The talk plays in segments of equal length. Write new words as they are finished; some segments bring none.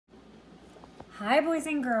Hi boys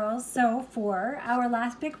and girls. So for our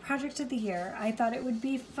last big project of the year, I thought it would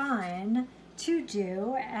be fun to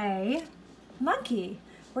do a monkey.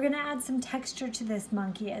 We're gonna add some texture to this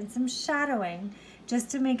monkey and some shadowing just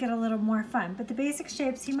to make it a little more fun. But the basic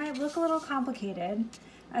shapes, he might look a little complicated,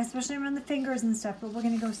 especially around the fingers and stuff, but we're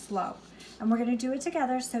gonna go slow. And we're gonna do it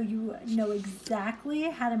together so you know exactly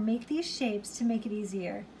how to make these shapes to make it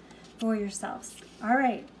easier for yourselves. All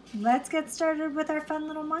right, let's get started with our fun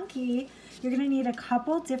little monkey. You're gonna need a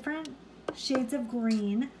couple different shades of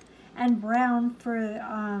green and brown for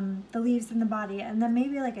the leaves and the body, and then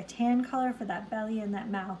maybe like a tan color for that belly and that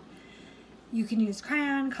mouth. You can use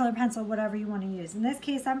crayon, color pencil, whatever you want to use. In this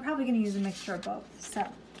case, I'm probably gonna use a mixture of both. So,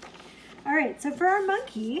 all right, so for our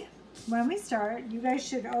monkey, when we start, you guys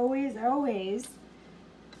should always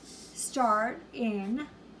start in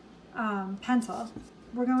pencil.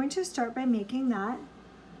 We're going to start by making that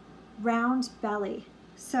round belly.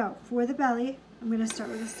 So for the belly, I'm going to start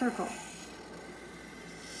with a circle.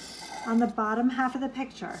 On the bottom half of the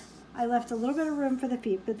picture, I left a little bit of room for the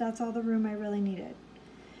feet, but that's all the room I really needed.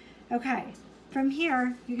 Okay, from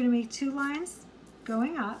here, you're going to make 2 lines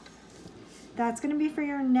going up. That's going to be for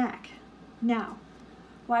your neck. Now,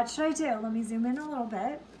 what should I do? Let me zoom in a little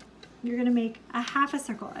bit. You're going to make a half a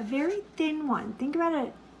circle, a very thin one. Think about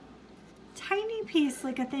a tiny piece,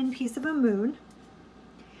 like a thin piece of a moon.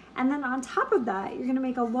 And then on top of that, you're gonna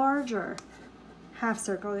make a larger half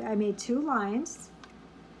circle. I made 2 lines,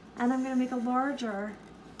 and I'm gonna make a larger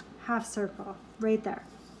half circle right there.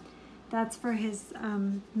 That's for his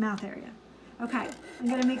mouth area. Okay, I'm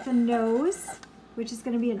gonna make the nose, which is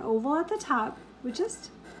gonna be an oval at the top, I'm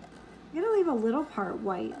gonna leave a little part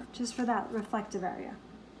white, just for that reflective area.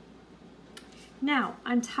 Now,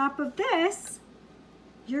 on top of this,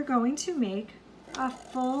 you're going to make a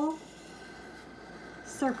full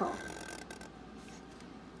circle.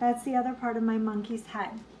 That's the other part of my monkey's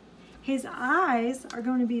head. His eyes are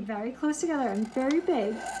going to be very close together and very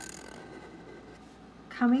big,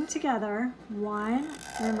 coming together, one,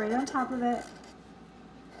 and then right on top of it,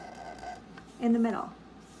 in the middle.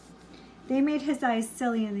 They made his eyes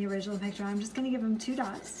silly in the original picture. I'm just going to give him 2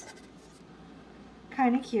 dots.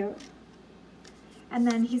 Kind of cute. And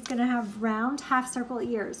then he's going to have round half circle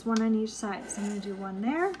ears, 1 on each side. So I'm going to do 1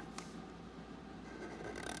 there,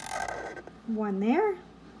 1 there,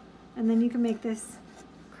 and then you can make this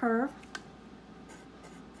curve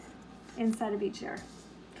inside of each ear.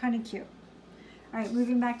 Kind of cute. All right,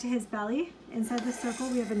 moving back to his belly. Inside the circle,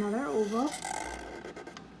 we have another oval.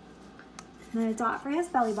 And then a dot for his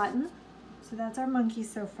belly button. So that's our monkey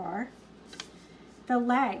so far. The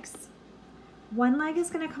legs. 1 leg is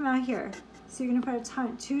going to come out here. So you're going to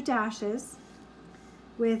put 2 dashes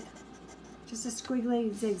with just a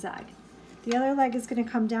squiggly zigzag. The other leg is going to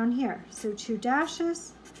come down here. So 2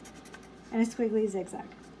 dashes and a squiggly zigzag.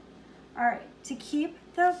 All right, to keep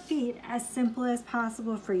the feet as simple as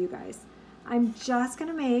possible for you guys, I'm just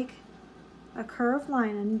going to make a curved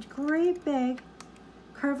line, a great big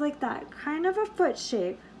curve like that, kind of a foot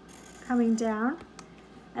shape coming down.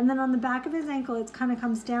 And then on the back of his ankle, it kind of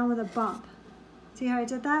comes down with a bump. See how I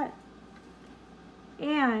did that?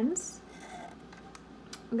 And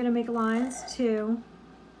I'm going to make lines 2,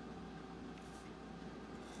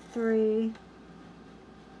 3,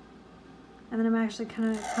 and then I'm actually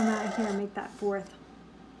going to come out here and make that 4th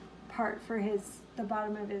part for the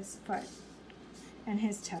bottom of his foot and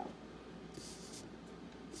his toe.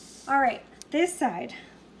 All right, this side,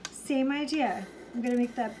 same idea. I'm going to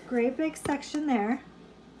make that great big section there,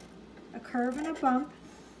 a curve and a bump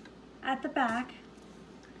at the back.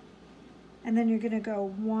 And then you're going to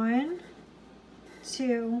go 1,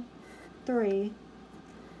 2, 3,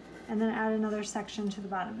 and then add another section to the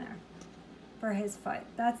bottom there for his foot.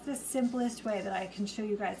 That's the simplest way that I can show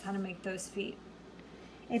you guys how to make those feet.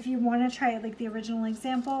 If you want to try it like the original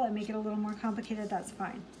example and make it a little more complicated, that's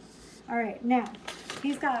fine. All right, now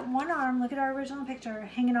he's got 1 arm, look at our original picture,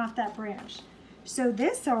 hanging off that branch. So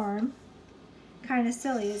this arm, kind of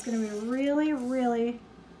silly, is going to be really, really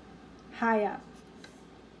high up.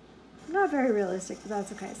 Not very realistic, but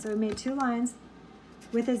that's okay. So we made 2 lines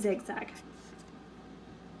with a zigzag.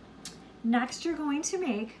 Next, you're going to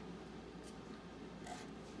make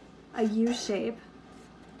a U shape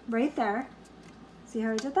right there. See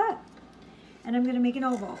how I did that? And I'm going to make an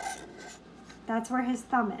oval. That's where his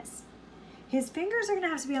thumb is. His fingers are going to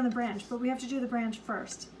have to be on the branch, but we have to do the branch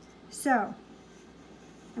first. So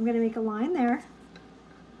I'm going to make a line there.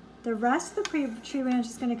 The rest of the tree branch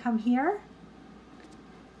is going to come here.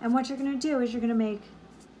 And what you're going to do is you're going to make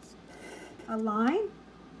a line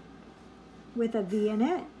with a V in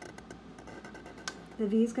it. The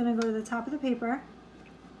V is going to go to the top of the paper.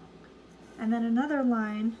 and then another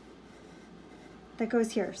line that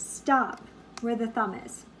goes here. Stop where the thumb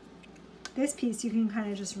is. This piece you can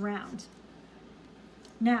kind of just round.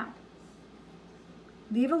 Now,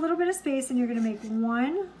 leave a little bit of space and you're gonna make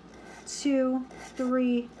 1, 2,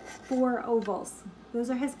 3, 4 ovals. Those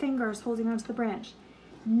are his fingers holding onto the branch.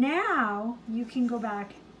 Now you can go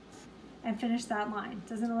back and finish that line.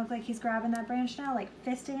 Doesn't it look like he's grabbing that branch now, like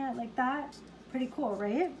fisting it like that? Pretty cool,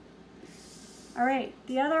 right? All right,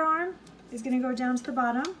 the other arm is gonna go down to the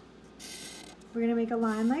bottom. We're gonna make a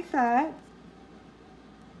line like that.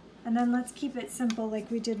 And then let's keep it simple like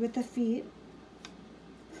we did with the feet.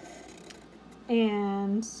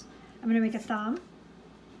 And I'm gonna make a thumb.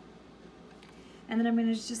 And then I'm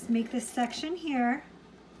gonna just make this section here.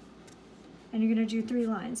 And you're gonna do 3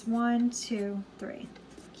 lines. 1, 2, 3.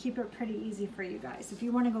 Keep it pretty easy for you guys. If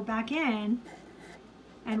you wanna go back in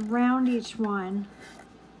and round each one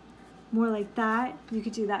more like that, you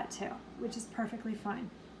could do that too, which is perfectly fine.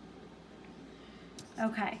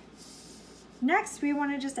 Okay. Next, we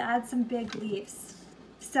want to just add some big leaves.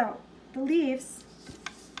 So the leaves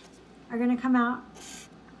are going to come out.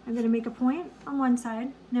 I'm going to make a point on one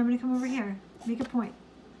side. Now I'm going to come over here, make a point.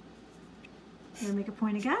 I'm going to make a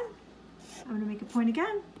point again. I'm going to make a point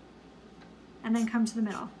again. And then come to the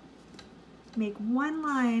middle. Make 1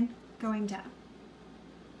 line going down.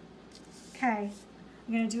 Okay.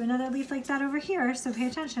 I'm going to do another leaf like that over here, so pay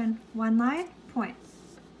attention. 1 line, point.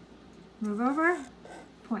 Move over,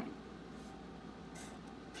 point.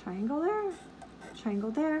 Triangle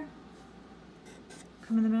there,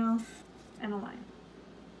 come in the middle, and a line.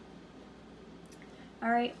 All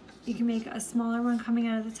right, you can make a smaller one coming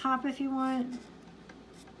out of the top if you want.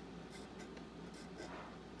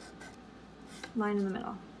 Line in the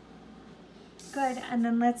middle. Good, and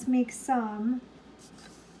then let's make some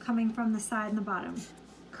coming from the side and the bottom.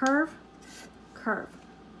 Curve, curve.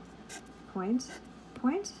 Point,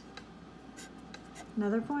 point.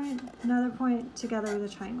 Another point, together with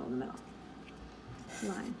a triangle in the middle.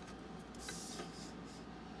 Line.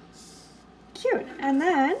 Cute. And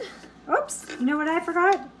then, oops, you know what I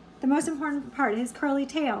forgot? The most important part, his curly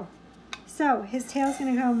tail. So his tail's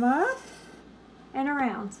gonna come up and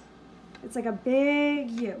around. It's like a big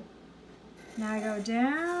U. Now I go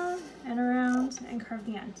down and around and curve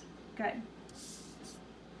the end. Good.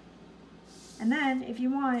 And then if you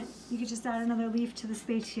want, you could just add another leaf to the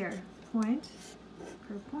space here. Point,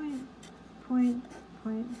 curve, point, point,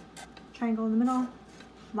 point, triangle in the middle,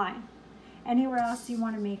 line. Anywhere else you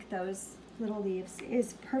want to make those little leaves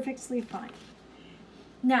is perfectly fine.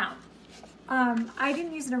 Now, I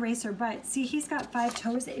didn't use an eraser, but see he's got 5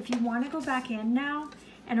 toes. If you want to go back in now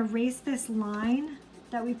and erase this line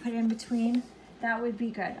that we put in between, that would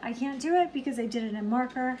be good. I can't do it because I did it in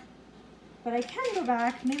marker, but I can go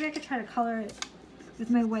back. Maybe I could try to color it with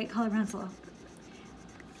my white color pencil.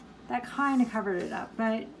 That kind of covered it up,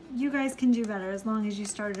 but you guys can do better as long as you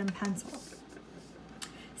started in pencil.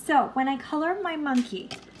 So when I color my monkey,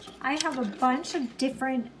 I have a bunch of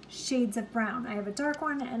different shades of brown. I have a dark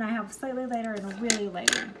one and I have slightly lighter and a really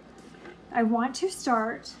light one. I want to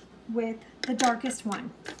start with the darkest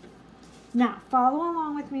one. Now follow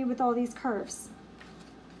along with me with all these curves.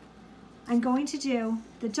 I'm going to do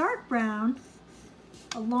the dark brown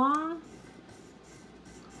along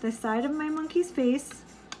the side of my monkey's face,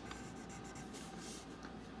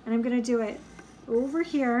 and I'm going to do it over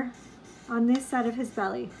here on this side of his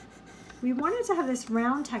belly. We want it to have this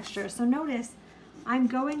round texture, so notice I'm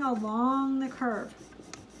going along the curve.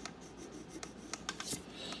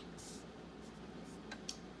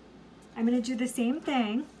 I'm going to do the same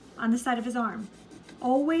thing on the side of his arm.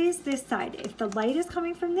 Always this side. If the light is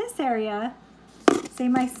coming from this area, say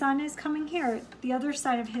my sun is coming here, the other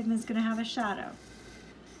side of him is going to have a shadow.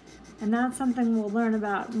 And that's something we'll learn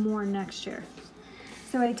about more next year.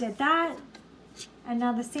 So I did that, and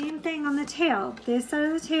now the same thing on the tail. This side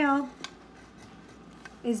of the tail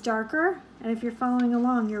is darker, and if you're following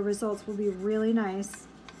along, your results will be really nice.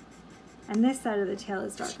 And this side of the tail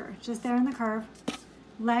is darker, just there in the curve.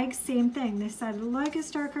 Legs, same thing. This side of the leg is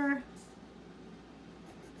darker.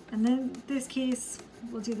 And then this case,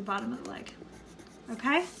 we'll do the bottom of the leg.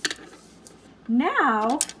 Okay?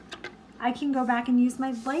 Now, I can go back and use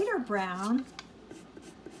my lighter brown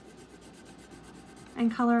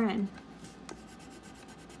and color in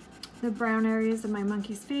the brown areas of my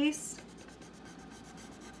monkey's face.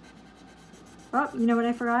 Oh, you know what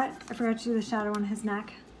I forgot? I forgot to do the shadow on his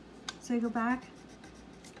neck. So I go back,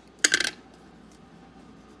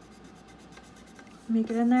 make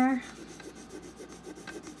it in there,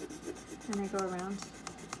 and I go around.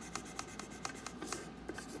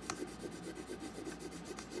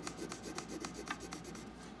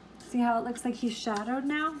 See how it looks like he's shadowed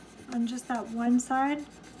now on just that one side?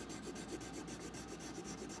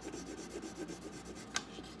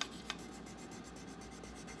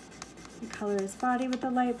 We color his body with the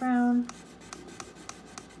light brown.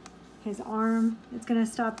 His arm, it's gonna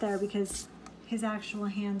stop there because his actual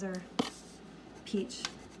hands are peach.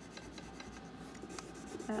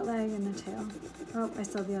 That leg and the tail. Oh, I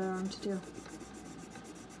still have the other arm to do.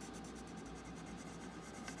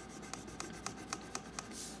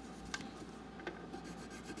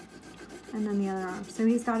 And then the other arm. So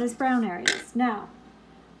he's got his brown areas. Now,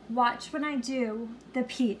 watch when I do the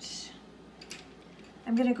peach.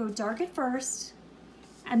 I'm gonna go dark at first,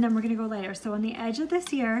 and then we're gonna go lighter. So on the edge of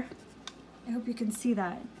this ear, I hope you can see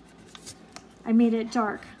that. I made it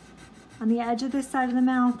dark. On the edge of this side of the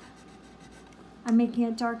mouth, I'm making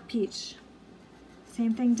it dark peach.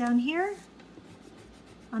 Same thing down here,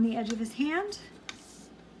 on the edge of his hand.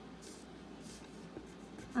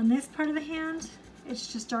 On this part of the hand,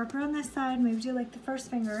 it's just darker on this side, maybe do like the first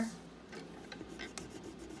finger.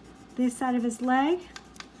 This side of his leg.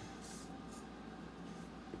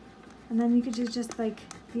 And then you could do just like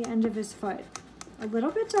the end of his foot. A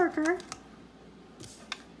little bit darker.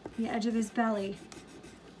 The edge of his belly.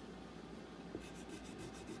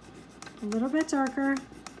 A little bit darker.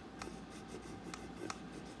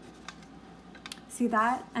 See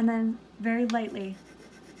that? And then very lightly,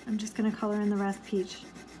 I'm just gonna color in the rest peach.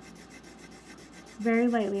 Very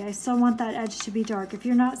lightly. I still want that edge to be dark. If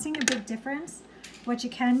you're not seeing a big difference, what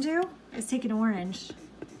you can do is take an orange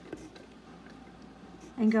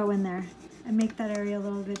and go in there and make that area a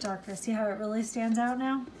little bit darker. See how it really stands out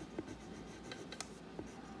now?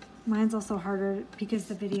 Mine's also harder because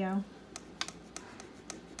the video,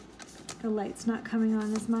 the light's not coming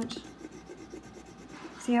on as much.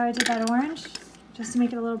 See how I did that orange? Just to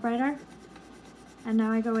make it a little brighter. And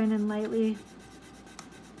now I go in and lightly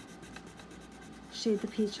shade the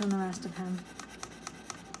peach on the rest of him.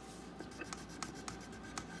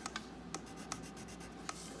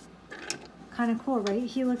 Kind of cool, right?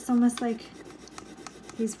 He looks almost like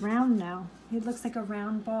he's round now. He looks like a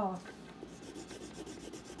round ball.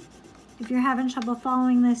 If you're having trouble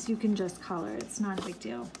following this, you can just color. It's not a big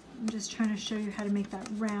deal. I'm just trying to show you how to make that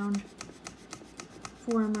round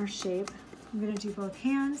form or shape. I'm going to do both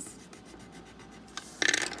hands.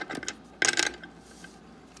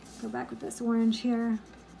 Go back with this orange here,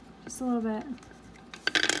 just a little bit.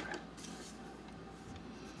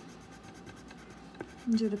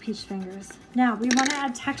 And do the peach fingers. Now, we want to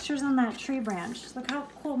add textures on that tree branch. Look how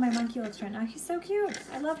cool my monkey looks right now. He's so cute.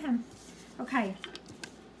 I love him. Okay,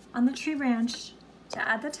 on the tree branch, to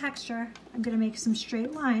add the texture, I'm going to make some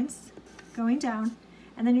straight lines going down,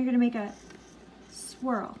 and then you're going to make a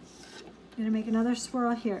swirl. You're going to make another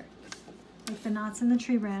swirl here, like the knots in the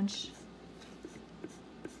tree branch.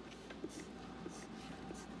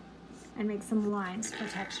 And make some lines for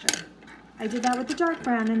texture. I did that with the dark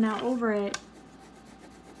brown, and now over it,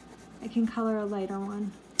 I can color a lighter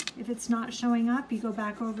one. If it's not showing up, you go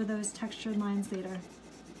back over those textured lines later.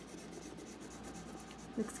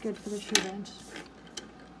 Looks good for the tree branch.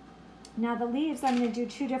 Now the leaves, I'm going to do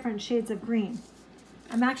 2 different shades of green.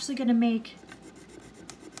 I'm actually going to make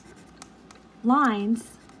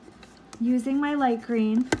lines using my light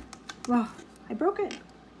green. Whoa, I broke it.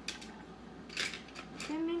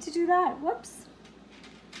 Didn't mean to do that. Whoops.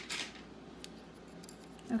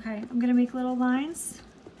 Okay, I'm going to make little lines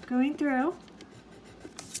going through.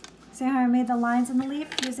 See how I made the lines in the leaf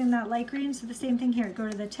using that light green? So the same thing here. Go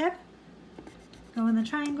to the tip, go in the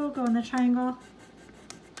triangle, go in the triangle.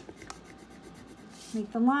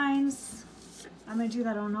 Make the lines. I'm going to do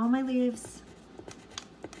that on all my leaves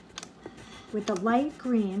with the light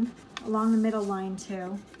green along the middle line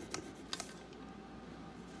too.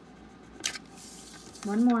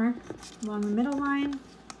 One more along the middle line.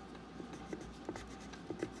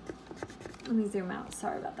 Let me zoom out.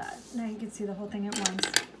 Sorry about that. Now you can see the whole thing at once.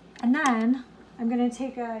 And then I'm going to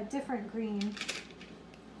take a different green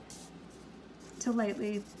to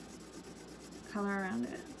lightly color around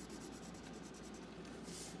it.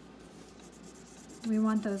 We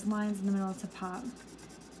want those lines in the middle to pop.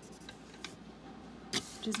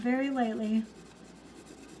 Just very lightly.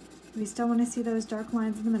 We still want to see those dark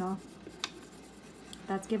lines in the middle.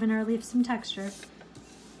 That's giving our leaf some texture.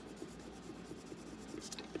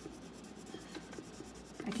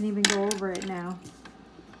 I can even go over it now.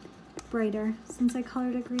 Brighter, since I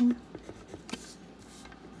colored it green.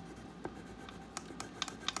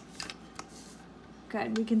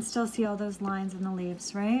 Good, we can still see all those lines in the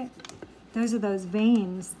leaves, right? Those are those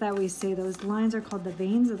veins that we see. Those lines are called the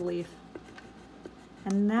veins of the leaf.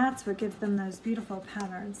 And that's what gives them those beautiful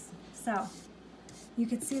patterns. So, You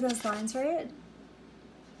could see those lines, right?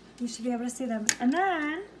 You should be able to see them. And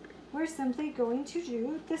then we're simply going to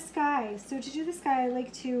do the sky. So to do the sky, I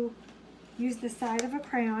like to use the side of a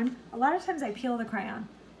crayon. A lot of times I peel the crayon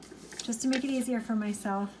just to make it easier for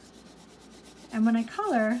myself. And when I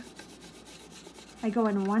color, I go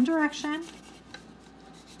in one direction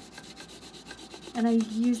and I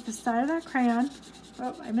use the side of that crayon.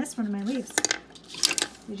 Oh, I missed one of my leaves.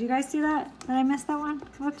 Did you guys see that? Did I miss that one?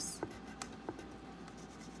 Whoops.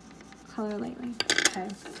 Color lightly. Okay,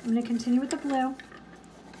 I'm gonna continue with the blue.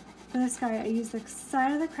 For the sky, I use the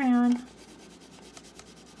side of the crayon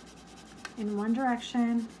in one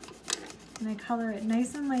direction and I color it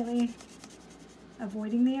nice and lightly,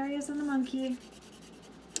 avoiding the areas of the monkey.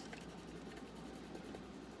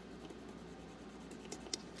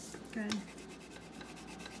 Good.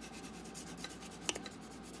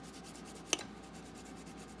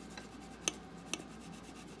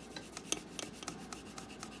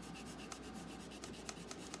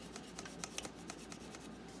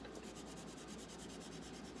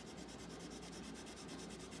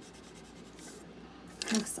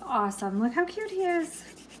 Looks awesome. Look how cute he is.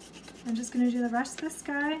 I'm just going to do the rest of the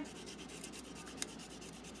sky.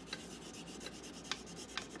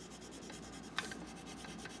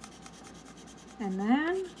 And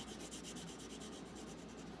then,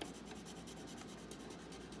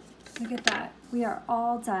 look at that. We are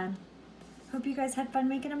all done. Hope you guys had fun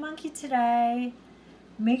making a monkey today.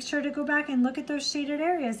 Make sure to go back and look at those shaded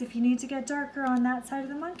areas if you need to get darker on that side of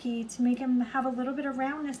the monkey to make him have a little bit of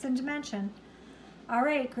roundness and dimension. All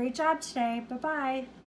right, great job today. Bye-bye.